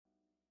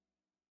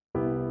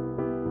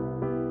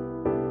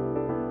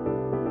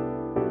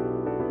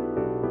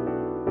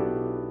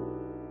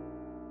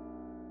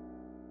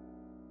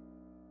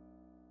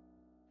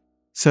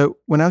So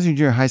when I was in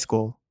junior high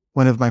school,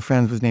 one of my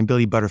friends was named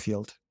Billy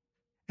Butterfield.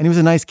 And he was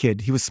a nice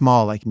kid. He was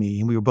small like me,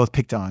 and we were both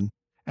picked on.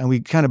 And we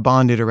kind of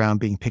bonded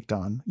around being picked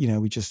on.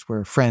 We just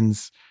were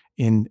friends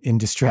in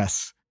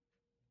distress.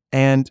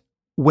 And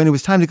when it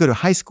was time to go to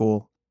high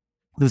school,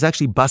 there was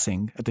actually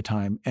busing at the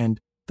time. And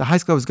the high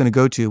school I was going to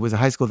go to was a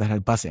high school that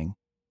had busing.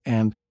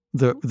 And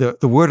the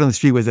word on the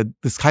street was that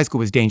this high school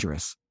was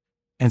dangerous.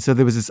 And so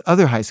there was this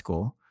other high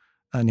school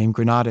named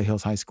Granada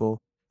Hills High School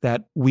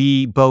that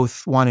we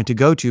both wanted to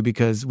go to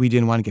because we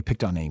didn't want to get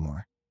picked on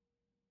anymore.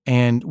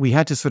 And we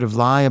had to sort of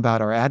lie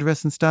about our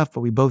address and stuff, but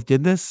we both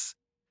did this,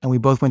 and we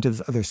both went to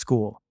this other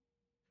school.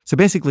 So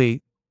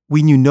basically,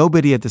 we knew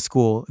nobody at the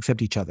school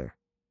except each other.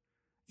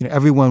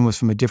 Everyone was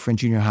from a different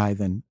junior high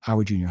than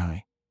our junior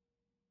high.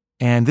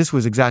 And this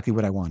was exactly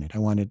what I wanted. I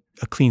wanted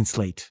a clean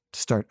slate to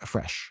start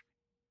afresh.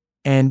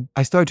 And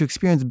I started to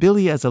experience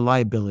Billy as a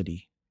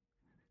liability.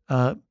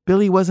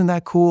 Billy wasn't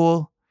that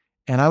cool,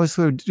 and I was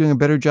sort of doing a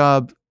better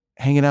job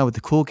hanging out with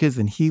the cool kids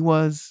than he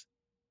was.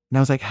 And I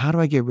was like, how do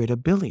I get rid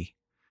of Billy?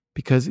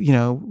 Because,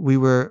 we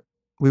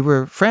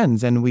were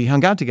friends and we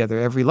hung out together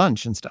every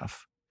lunch and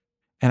stuff.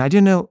 And I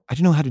didn't know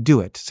how to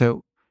do it.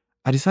 So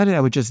I decided I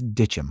would just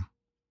ditch him.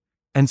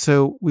 And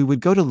so we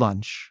would go to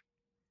lunch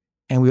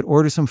and we would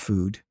order some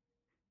food.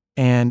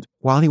 And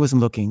while he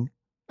wasn't looking,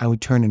 I would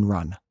turn and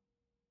run.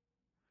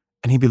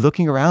 And he'd be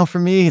looking around for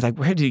me. He's like,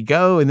 where did he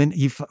go? And then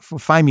he'd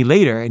find me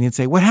later and he'd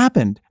say, what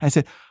happened? And I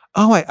said,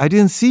 oh, I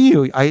didn't see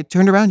you. I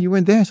turned around, you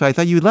weren't there. So I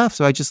thought you left.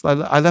 So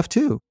I left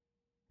too.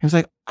 He was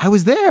like, I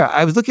was there.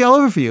 I was looking all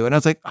over for you. And I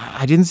was like,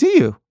 I didn't see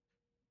you.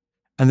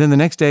 And then the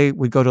next day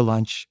we'd go to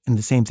lunch and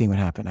the same thing would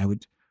happen. I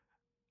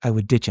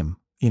would ditch him.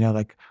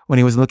 Like when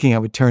he was looking, I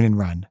would turn and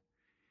run.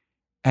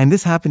 And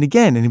this happened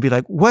again. And he'd be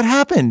like, what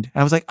happened?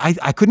 And I was like,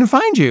 I couldn't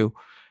find you.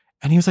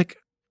 And he was like,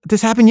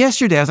 this happened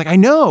yesterday. I was like, I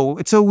know.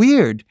 It's so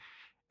weird.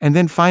 And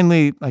then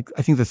finally, I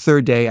think the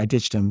third day I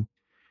ditched him.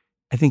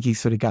 I think he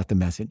sort of got the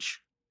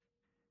message.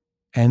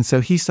 And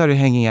so he started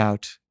hanging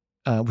out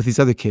with these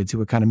other kids who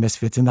were kind of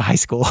misfits in the high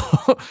school.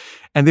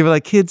 And they were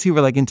like kids who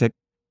were like into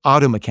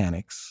auto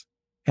mechanics.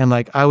 And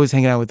I was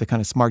hanging out with the kind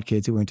of smart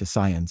kids who were into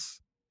science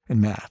and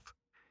math.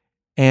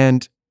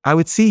 And I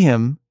would see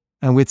him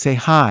and we'd say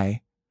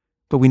hi,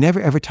 but we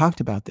never ever talked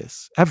about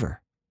this,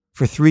 ever,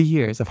 for 3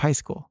 years of high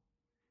school.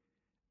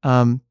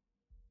 But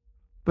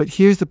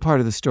here's the part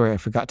of the story I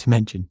forgot to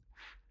mention.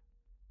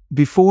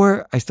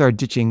 Before I started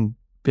ditching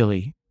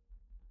Billy,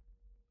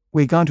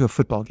 we'd gone to a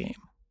football game.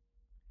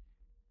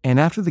 And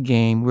after the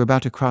game, we were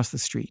about to cross the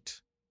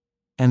street.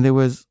 And there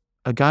was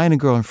a guy and a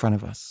girl in front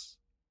of us.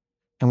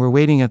 And we're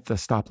waiting at the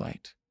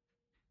stoplight.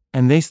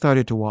 And they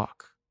started to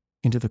walk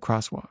into the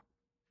crosswalk.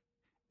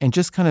 And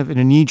just kind of in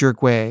a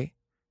knee-jerk way,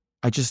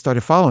 I just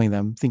started following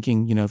them,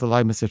 thinking, the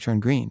light must have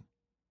turned green.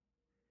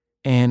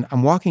 And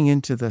I'm walking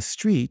into the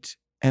street,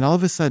 and all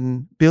of a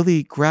sudden,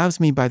 Billy grabs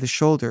me by the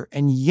shoulder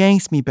and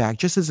yanks me back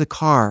just as a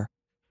car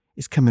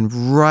is coming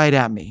right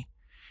at me.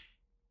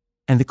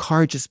 And the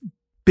car just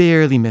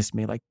barely missed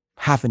me, like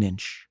half an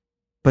inch.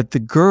 But the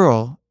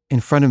girl in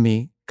front of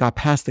me got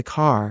past the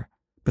car,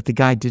 but the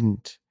guy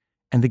didn't.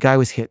 And the guy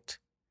was hit.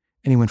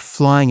 And he went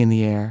flying in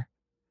the air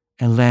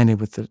and landed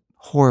with a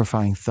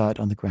horrifying thud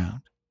on the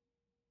ground.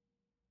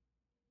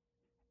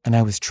 And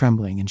I was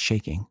trembling and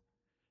shaking.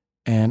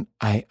 And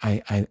I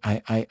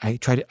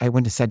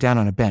went and sat down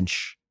on a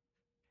bench.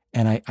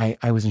 And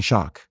I was in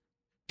shock.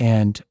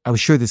 And I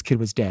was sure this kid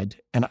was dead.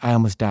 And I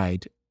almost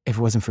died if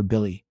it wasn't for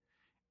Billy.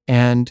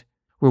 And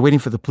we're waiting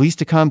for the police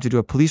to come to do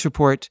a police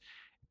report.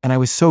 And I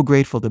was so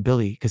grateful to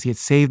Billy because he had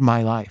saved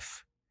my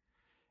life.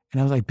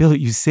 And I was like, Billy,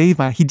 you saved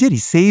my, he did, he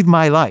saved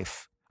my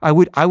life. I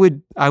would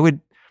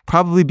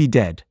probably be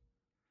dead.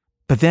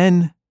 But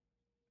then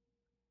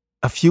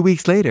a few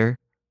weeks later,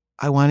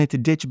 I wanted to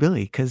ditch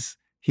Billy because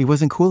he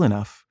wasn't cool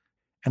enough.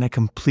 And I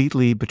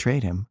completely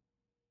betrayed him.